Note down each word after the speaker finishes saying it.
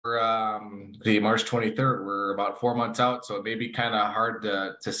the March 23rd. We're about 4 months out, so it may be kind of hard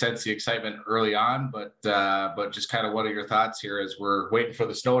to sense the excitement early on. But just kind of what are your thoughts here as we're waiting for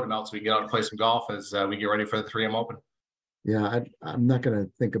the snow to melt so we can get out and play some golf as we get ready for the 3M Open? Yeah, I'm not going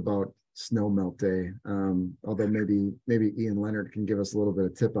to think about snow melt day. Although maybe Ian Leonard can give us a little bit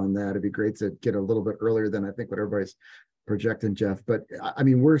of tip on that. It'd be great to get a little bit earlier than I think what everybody's projecting, Jeff. But I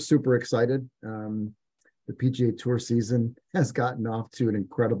mean, we're super excited. The PGA Tour season has gotten off to an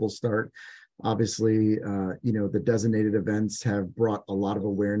incredible start. Obviously, the designated events have brought a lot of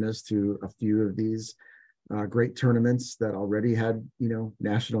awareness to a few of these great tournaments that already had,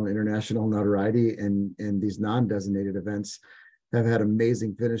 national and international notoriety, and these non-designated events have had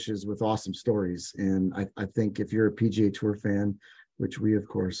amazing finishes with awesome stories. And I think if you're a PGA Tour fan, which we of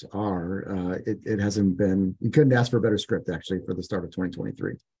course are, it hasn't been, you couldn't ask for a better script actually for the start of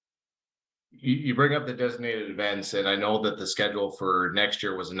 2023. You bring up the designated events, and I know that the schedule for next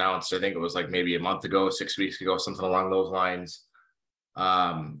year was announced. I think it was like maybe a month ago, 6 weeks ago, something along those lines.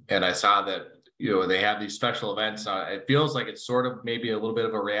 And I saw that, they have these special events. It feels like it's sort of maybe a little bit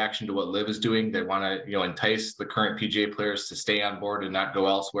of a reaction to what Liv is doing. They want to, entice the current PGA players to stay on board and not go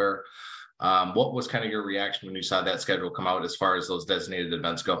elsewhere. What was kind of your reaction when you saw that schedule come out as far as those designated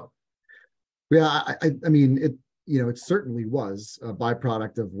events go? Yeah, I mean, it certainly was a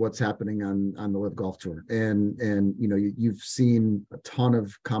byproduct of what's happening on the Live Golf Tour, and you've seen a ton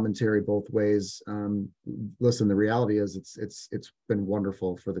of commentary both ways. Listen, the reality is it's been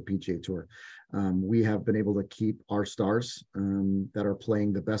wonderful for the PGA Tour. We have been able to keep our stars that are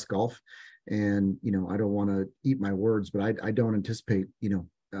playing the best golf, and I don't want to eat my words, but I don't anticipate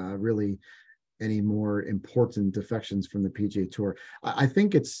really any more important defections from the PGA Tour. I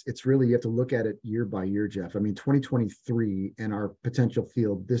think it's really, you have to look at it year by year, Jeff. I mean, 2023 and our potential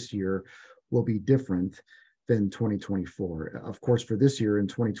field this year will be different than 2024. Of course, for this year in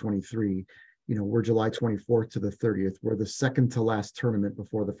 2023, we're July 24th to the 30th. We're the second to last tournament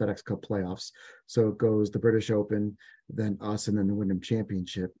before the FedEx Cup playoffs. So it goes the British Open, then us, and then the Wyndham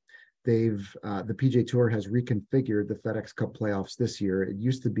Championship. The PGA Tour has reconfigured the FedEx Cup playoffs this year. It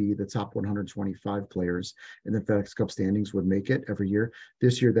used to be the top 125 players in the FedEx Cup standings would make it every year.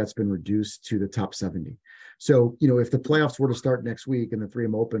 This year, that's been reduced to the top 70. So, if the playoffs were to start next week and the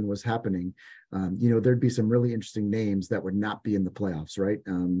 3M Open was happening, there'd be some really interesting names that would not be in the playoffs, right?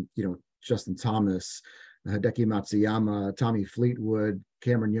 Justin Thomas, Hideki Matsuyama, Tommy Fleetwood,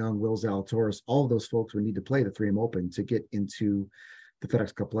 Cameron Young, Will Zalatoris, all of those folks would need to play the 3M Open to get into the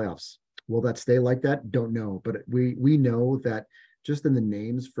FedEx Cup playoffs. Will that stay like that? Don't know. But we know that just in the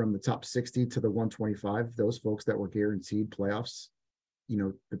names from the top 60 to the 125, those folks that were guaranteed playoffs,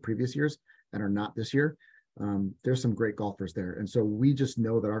 the previous years and are not this year, there's some great golfers there. And so we just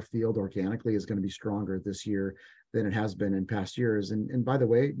know that our field organically is going to be stronger this year than it has been in past years. And by the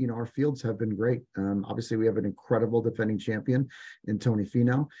way, our fields have been great. Obviously, we have an incredible defending champion in Tony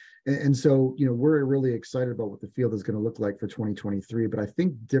Finau. And so, we're really excited about what the field is going to look like for 2023. But I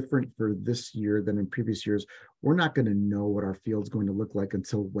think different for this year than in previous years, we're not going to know what our field's going to look like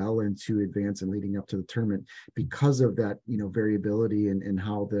until well into advance and leading up to the tournament because of that, variability and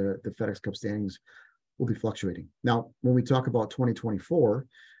how the FedEx Cup standings will be fluctuating. Now, when we talk about 2024,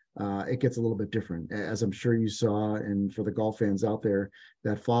 it gets a little bit different, as I'm sure you saw, and for the golf fans out there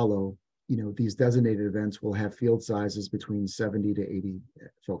that follow, these designated events will have field sizes between 70 to 80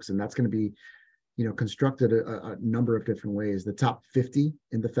 folks, and that's going to be, constructed a number of different ways. The top 50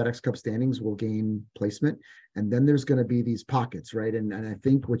 in the FedEx Cup standings will gain placement, and then there's going to be these pockets, right? And I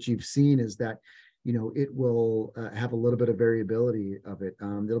think what you've seen is that, it will have a little bit of variability of it.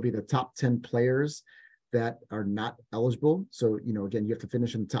 There'll be the top 10 players that are not eligible. So, again, you have to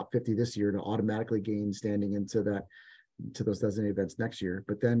finish in the top 50 this year to automatically gain standing into those designated events next year.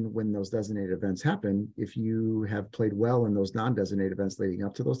 But then when those designated events happen, if you have played well in those non-designated events leading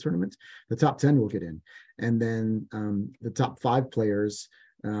up to those tournaments, the top 10 will get in. And then the top 5 players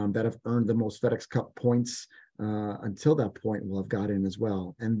that have earned the most FedEx Cup points until that point will have got in as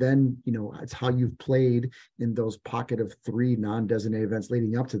well. And then, it's how you've played in those pocket of 3 non-designated events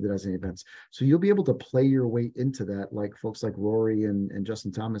leading up to the designated events. So you'll be able to play your way into that, like folks like Rory and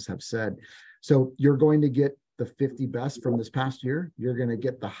Justin Thomas have said. So you're going to get the 50 best from this past year. You're going to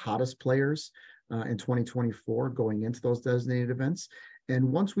get the hottest players in 2024 going into those designated events. And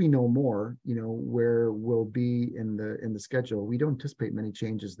once we know more, where we'll be in the schedule, we don't anticipate many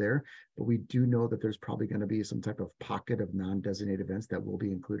changes there, but we do know that there's probably going to be some type of pocket of non-designated events that will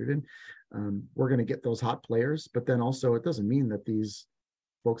be included in. We're going to get those hot players, but then also it doesn't mean that these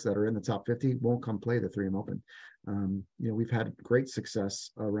folks that are in the top 50 won't come play the 3M Open. We've had great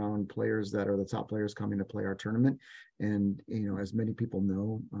success around players that are the top players coming to play our tournament. And, as many people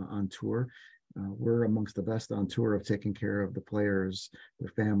know on tour, we're amongst the best on tour of taking care of the players, their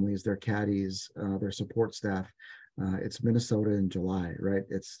families, their caddies, their support staff. It's Minnesota in July, right?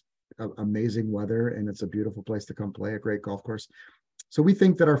 It's amazing weather, and it's a beautiful place to come play, a great golf course. So we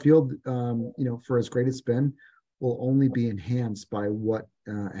think that our field, for as great as it's been, will only be enhanced by what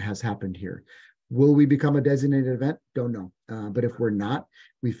has happened here. Will we become a designated event? Don't know. But if we're not,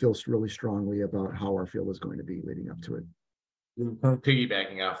 we feel really strongly about how our field is going to be leading up to it.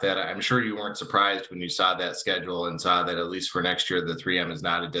 Piggybacking off that, I'm sure you weren't surprised when you saw that schedule and saw that at least for next year, the 3M is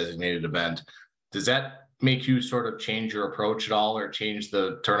not a designated event. Does that make you sort of change your approach at all, or change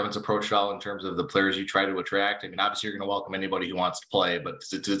the tournament's approach at all in terms of the players you try to attract? I mean, obviously you're going to welcome anybody who wants to play, but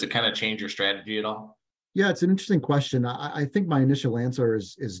does it kind of change your strategy at all? Yeah, it's an interesting question. I think my initial answer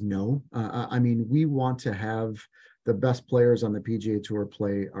is no. I mean, we want to have the best players on the PGA Tour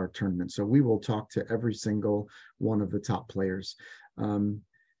play our tournament. So we will talk to every single one of the top players.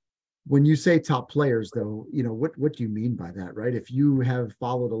 When you say top players, though, what do you mean by that, right? If you have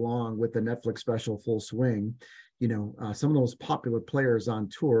followed along with the Netflix special Full Swing, some of those popular players on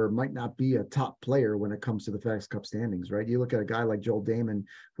tour might not be a top player when it comes to the FedEx Cup standings, right? You look at a guy like Joel Damon,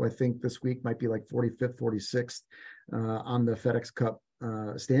 who I think this week might be like 45th, 46th on the FedEx Cup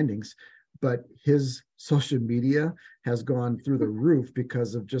standings, but his social media has gone through the roof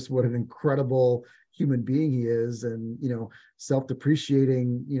because of just what an incredible human being he is, and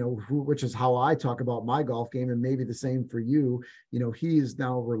self-depreciating, which is how I talk about my golf game, and maybe the same for you. He is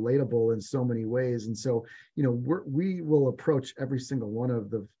now relatable in so many ways, and so we will approach every single one of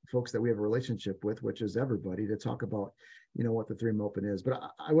the folks that we have a relationship with, which is everybody, to talk about what the 3M Open is. But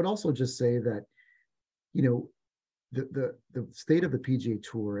I would also just say that the state of the PGA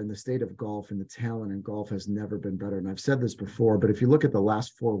Tour and the state of golf and the talent in golf has never been better. And I've said this before, but if you look at the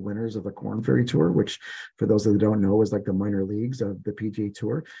last 4 winners of the Korn Ferry Tour, which for those that don't know is like the minor leagues of the PGA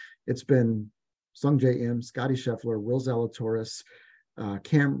Tour, it's been Sung J M, Scotty Scheffler, Will Zalatoris,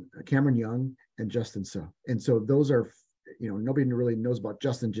 Cameron Young, and Justin Suh. And so those are, nobody really knows about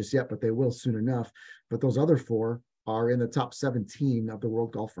Justin just yet, but they will soon enough. But those other 4 are in the top 17 of the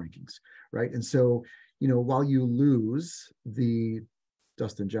world golf rankings, right? And so while you lose the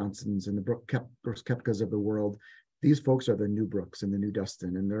Dustin Johnsons and the Brooks Koepkas of the world, these folks are the new Brooks and the new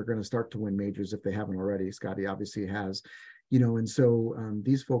Dustin, and they're going to start to win majors if they haven't already. Scotty obviously has, and so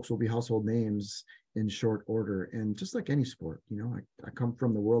these folks will be household names in short order. And just like any sport, I come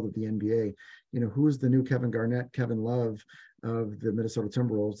from the world of the NBA. Who is the new Kevin Garnett, Kevin Love of the Minnesota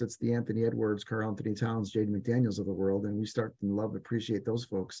Timberwolves? It's the Anthony Edwards, Karl Anthony Towns, Jaden McDaniels of the world, and we start to love, appreciate those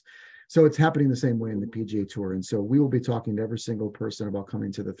folks. So it's happening the same way in the PGA Tour. And so we will be talking to every single person about coming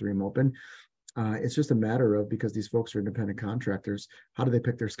to the 3M Open. It's just a matter of, because these folks are independent contractors, how do they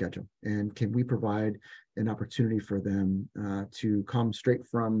pick their schedule? And can we provide an opportunity for them to come straight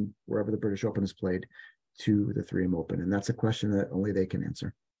from wherever the British Open is played to the 3M Open? And that's a question that only they can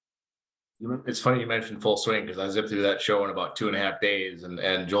answer. It's funny you mentioned Full Swing, because I zipped through that show in about 2.5 days,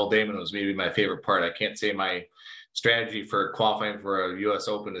 and Joel Damon was maybe my favorite part. I can't say my strategy for qualifying for a U.S.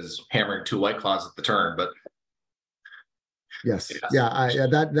 Open is hammering 2 White Claws at the turn, but yes.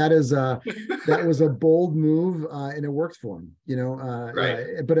 That was a bold move, and it worked for him,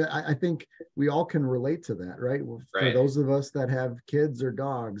 right. But I think we all can relate to that, right? For those of us that have kids or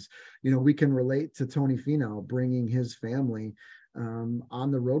dogs, we can relate to Tony Finau bringing his family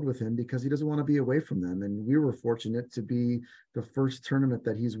on the road with him because he doesn't want to be away from them. And we were fortunate to be the first tournament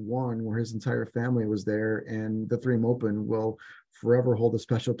that he's won where his entire family was there, and the 3M Open will forever hold a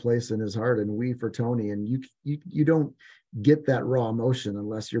special place in his heart. And we for Tony, and you don't get that raw emotion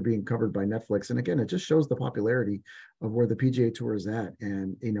unless you're being covered by Netflix. And again, it just shows the popularity of where the PGA Tour is at.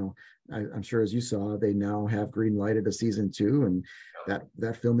 And I'm sure, as you saw, they now have green lighted a season 2, and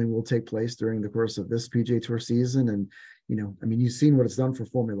that filming will take place during the course of this PGA Tour season. And you've seen what it's done for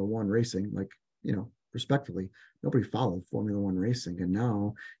Formula One racing. Like, respectfully, nobody followed Formula One racing, and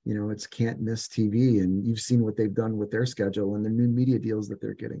now it's can't miss TV, and you've seen what they've done with their schedule and the new media deals that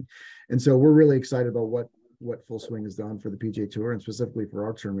they're getting. And so we're really excited about what Full Swing has done for the PGA Tour, and specifically for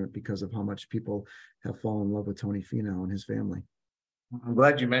our tournament, because of how much people have fallen in love with Tony Finau and his family. I'm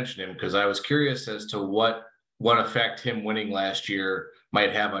glad you mentioned him, because I was curious as to what effect him winning last year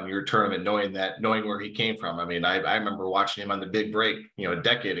might have on your tournament, knowing where he came from. I mean, I remember watching him on the Big Break, a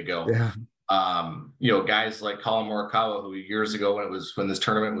decade ago. Yeah. Guys like Colin Morikawa, who years ago when this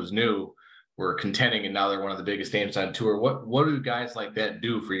tournament was new, were contending, and now they're one of the biggest names on tour. What do guys like that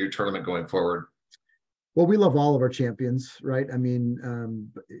do for your tournament going forward? Well, we love all of our champions, right? I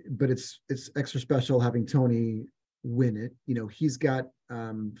mean, but it's extra special having Tony win it. You know, he's got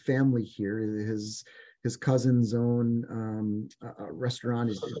family here. His cousin's own restaurant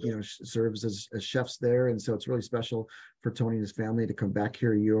is, you know, serves as chefs there, and so it's really special for Tony and his family to come back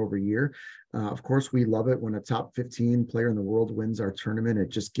here year over year. Of course, we love it when a top 15 player in the world wins our tournament. It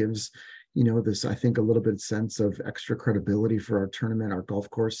just gives, you know, this, I think, a little bit sense of extra credibility for our tournament. Our golf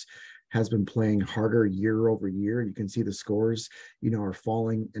course has been playing harder year over year. You can see the scores, you know, are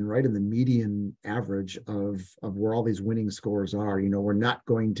falling and right in the median average of where all these winning scores are. You know, we're not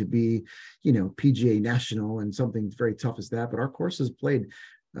going to be, you know, PGA National and something very tough as that, but our course has played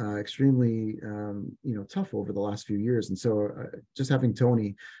extremely, you know, tough over the last few years. And so just having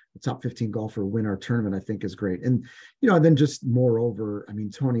Tony, the top 15 golfer, win our tournament, I think is great. And, you know, and then just moreover, I mean,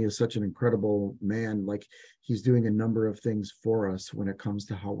 Tony is such an incredible man. Like, he's doing a number of things for us when it comes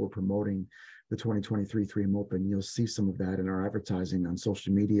to how we're promoting the 2023 3M Open. You'll see some of that in our advertising on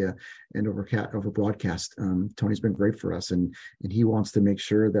social media and over broadcast. Tony's been great for us, and he wants to make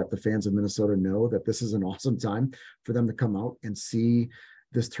sure that the fans of Minnesota know that this is an awesome time for them to come out and see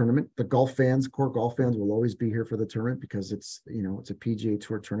this tournament. The golf fans, core golf fans, will always be here for the tournament because it's, you know, it's a PGA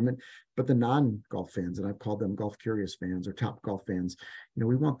Tour tournament. But the non-golf fans, and I've called them golf curious fans or top golf fans, you know,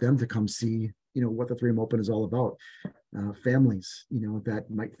 we want them to come see, you know, what the 3M Open is all about. Families, you know,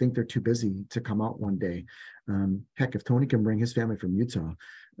 that might think they're too busy to come out one day. Heck, if Tony can bring his family from Utah,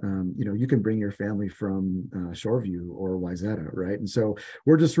 you know, you can bring your family from Shoreview or Wayzata, right? And so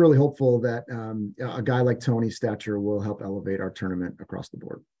we're just really hopeful that a guy like Tony's stature will help elevate our tournament across the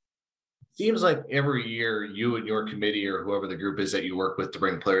board. Seems like every year you and your committee or whoever the group is that you work with to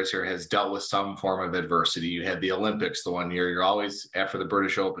bring players here has dealt with some form of adversity. You had the Olympics the one year. You're always after the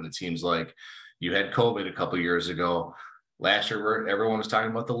British Open. It seems like you had COVID a couple of years ago. Last year, everyone was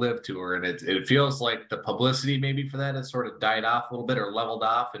talking about the Live Tour, and it feels like the publicity maybe for that has sort of died off a little bit or leveled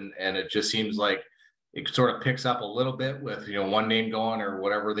off, and it just seems like it sort of picks up a little bit with, you know, one name going or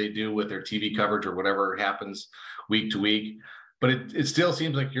whatever they do with their TV coverage or whatever happens week to week. But it still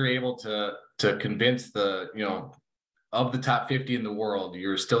seems like you're able to convince the, you know, of the top 50 in the world,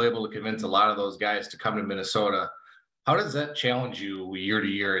 you're still able to convince a lot of those guys to come to Minnesota. How does that challenge you year to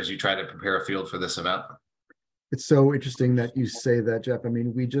year as you try to prepare a field for this event? It's so interesting that you say that, Jeff. I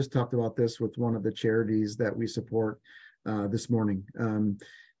mean, we just talked about this with one of the charities that we support this morning.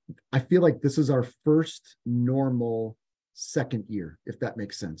 I feel like this is our first normal second year, if that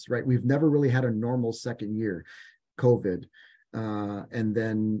makes sense, right? We've never really had a normal second year. COVID, and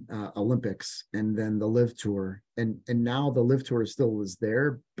then Olympics, and then the Live Tour, and now the Live Tour still is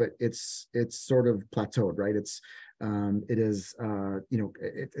there, but it's sort of plateaued, right? It is you know,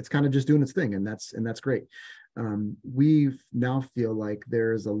 it's kind of just doing its thing, and that's great. We now feel like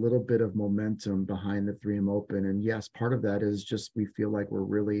there's a little bit of momentum behind the 3M Open, and yes, part of that is just we feel like we're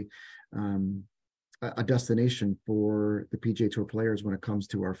really a destination for the PGA Tour players when it comes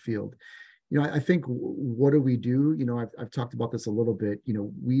to our field. You know, I think what do we do? You know, I've talked about this a little bit. You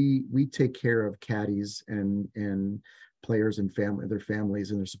know, we take care of caddies and players and their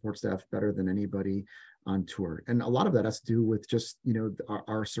families and their support staff better than anybody on tour. And a lot of that has to do with just, you know,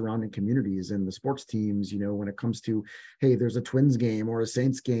 our surrounding communities and the sports teams. You know, when it comes to, hey, there's a Twins game or a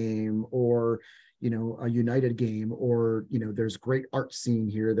Saints game or, you know, a United game, or, you know, there's great art scene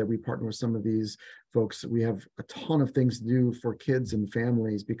here that we partner with some of these folks. We have a ton of things to do for kids and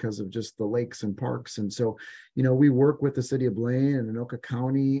families because of just the lakes and parks. And so, you know, we work with the city of Blaine and Anoka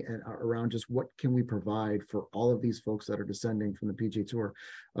County and around just what can we provide for all of these folks that are descending from the PGA Tour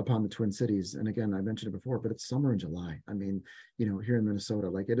upon the Twin Cities. And again, I mentioned it before, but it's summer in July. I mean, you know, here in Minnesota,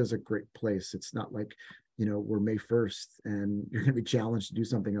 like, it is a great place. It's not like, you know, we're May 1st and you're going to be challenged to do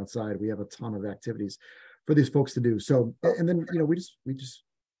something outside. We have a ton of activities for these folks to do. So, and then, you know,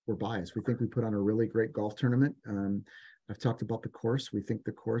 we're biased. We think we put on a really great golf tournament. I've talked about the course. We think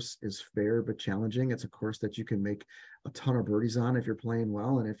the course is fair but challenging. It's a course that you can make a ton of birdies on if you're playing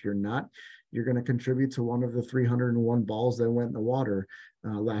well, and if you're not, you're going to contribute to one of the 301 balls that went in the water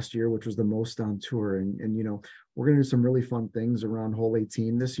last year, which was the most on tour. And you know, we're going to do some really fun things around hole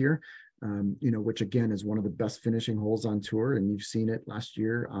 18 this year. You know, which again is one of the best finishing holes on tour. And you've seen it last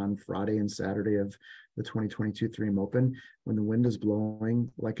year on Friday and Saturday of the 2022 3M Open when the wind is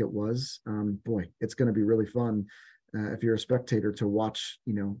blowing like it was. Boy, it's going to be really fun if you're a spectator to watch,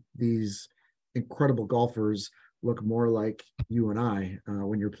 you know, these incredible golfers look more like you and I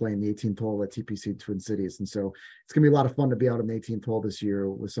when you're playing the 18th hole at TPC Twin Cities. And so it's going to be a lot of fun to be out on the 18th hole this year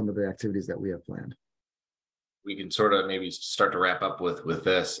with some of the activities that we have planned. we can sort of maybe start to wrap up with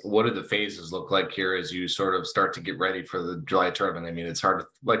this. What do the phases look like here as you sort of start to get ready for the July tournament? I mean, it's hard to,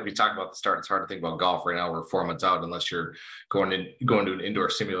 like we talked about at the start, it's hard to think about golf right now. We're 4 months out unless you're going to an indoor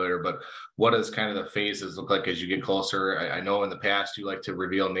simulator. But what does kind of the phases look like as you get closer? I know in the past you like to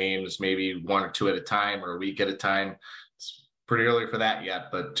reveal names, maybe 1 or 2 at a time or a week at a time. It's pretty early for that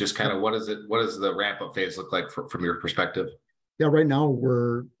yet, but just kind of what does the ramp up phase look like from your perspective? Yeah, right now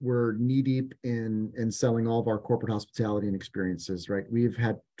we're knee deep in selling all of our corporate hospitality and experiences, right? We've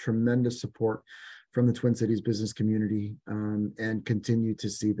had tremendous support from the Twin Cities business community, and continue to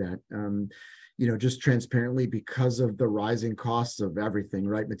see that. Just transparently, because of the rising costs of everything,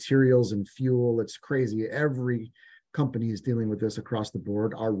 right? Materials and fuel, it's crazy. Every company is dealing with this across the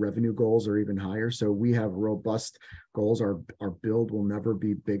board. Our revenue goals are even higher. So we have robust goals. Our build will never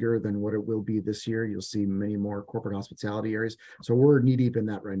be bigger than what it will be this year. You'll see many more corporate hospitality areas. So we're knee deep in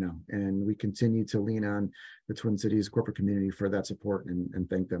that right now. And we continue to lean on the Twin Cities corporate community for that support and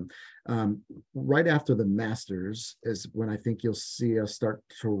thank them. Right after the Masters is when I think you'll see us start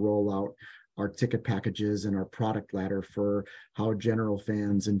to roll out our ticket packages and our product ladder for how general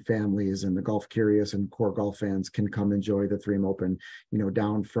fans and families and the golf curious and core golf fans can come enjoy the 3M Open,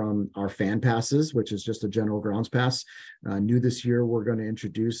 down from our fan passes, which is just a general grounds pass. New this year, we're going to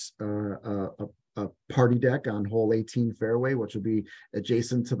introduce a party deck on hole 18 fairway, which will be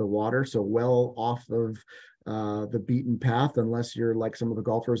adjacent to the water. So well off of the beaten path, unless you're like some of the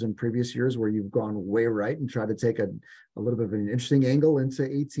golfers in previous years where you've gone way right and tried to take a little bit of an interesting angle into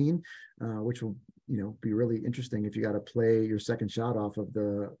 18, which will be really interesting if you got to play your second shot off of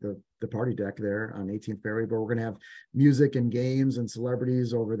the party deck there on 18th fairway. But we're going to have music and games and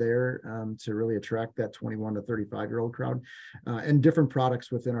celebrities over there to really attract that 21 to 35-year-old crowd, and different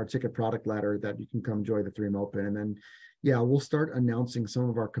products within our ticket product ladder that you can come enjoy the 3M Open. And then we'll start announcing some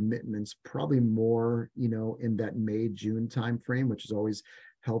of our commitments probably more, in that May, June timeframe, which is always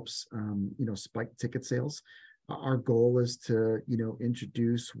helps, spike ticket sales. Our goal is to,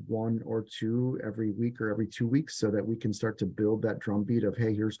 introduce 1 or 2 every week or every 2 weeks so that we can start to build that drumbeat of,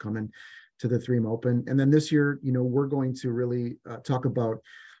 hey, here's coming to the 3M Open. And then this year, we're going to really talk about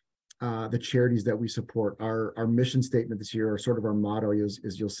the charities that we support. Our mission statement this year, or sort of our motto is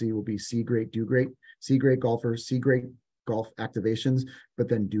you'll see will be see great, do great, see great golfers, see great golf activations, but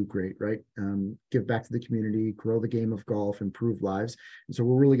then do great, right? Give back to the community, grow the game of golf, improve lives. And so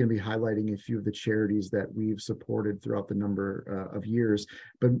we're really going to be highlighting a few of the charities that we've supported throughout the number of years,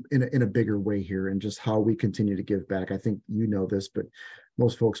 but in a bigger way here, and just how we continue to give back. I think this, but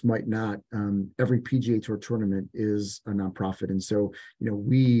most folks might not. Every PGA Tour tournament is a nonprofit. And so,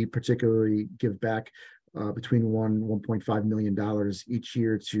 we particularly give back between $1.5 million each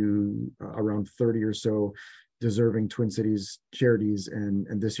year to around 30 or so deserving Twin Cities charities,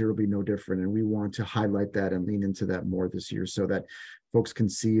 and this year will be no different. And we want to highlight that and lean into that more this year so that folks can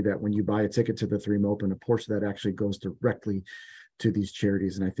see that when you buy a ticket to the 3M Open, a portion of that actually goes directly to these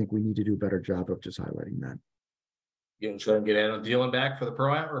charities. And I think we need to do a better job of just highlighting that. You can try and get Adam Thielen back for the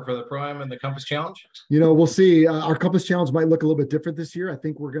Pro-Am or for the Pro-Am and the Compass Challenge? We'll see. Our Compass Challenge might look a little bit different this year. I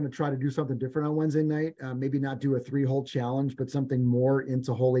think we're going to try to do something different on Wednesday night. Maybe not do a 3-hole challenge, but something more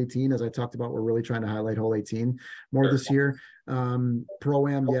into hole 18. As I talked about, we're really trying to highlight hole 18 more this year.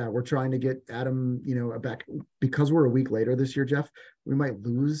 Pro-Am, we're trying to get Adam, back. Because we're a week later this year, Jeff, we might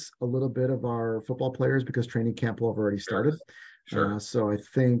lose a little bit of our football players because training camp will have already started. Sure. So I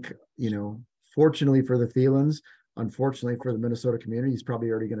think, fortunately for the Thielens, unfortunately for the Minnesota community, he's probably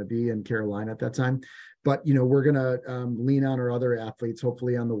already going to be in Carolina at that time. But, we're going to lean on our other athletes,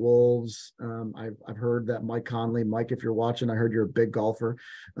 hopefully on the Wolves. I've heard that Mike Conley, Mike, if you're watching, I heard you're a big golfer.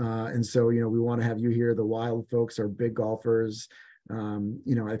 And so, we want to have you here. The Wild folks are big golfers.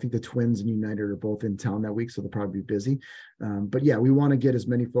 I think the Twins and United are both in town that week, so they'll probably be busy. But we want to get as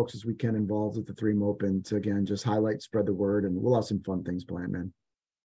many folks as we can involved with the 3M Open to, again, just highlight, spread the word, and we'll have some fun things planned, man.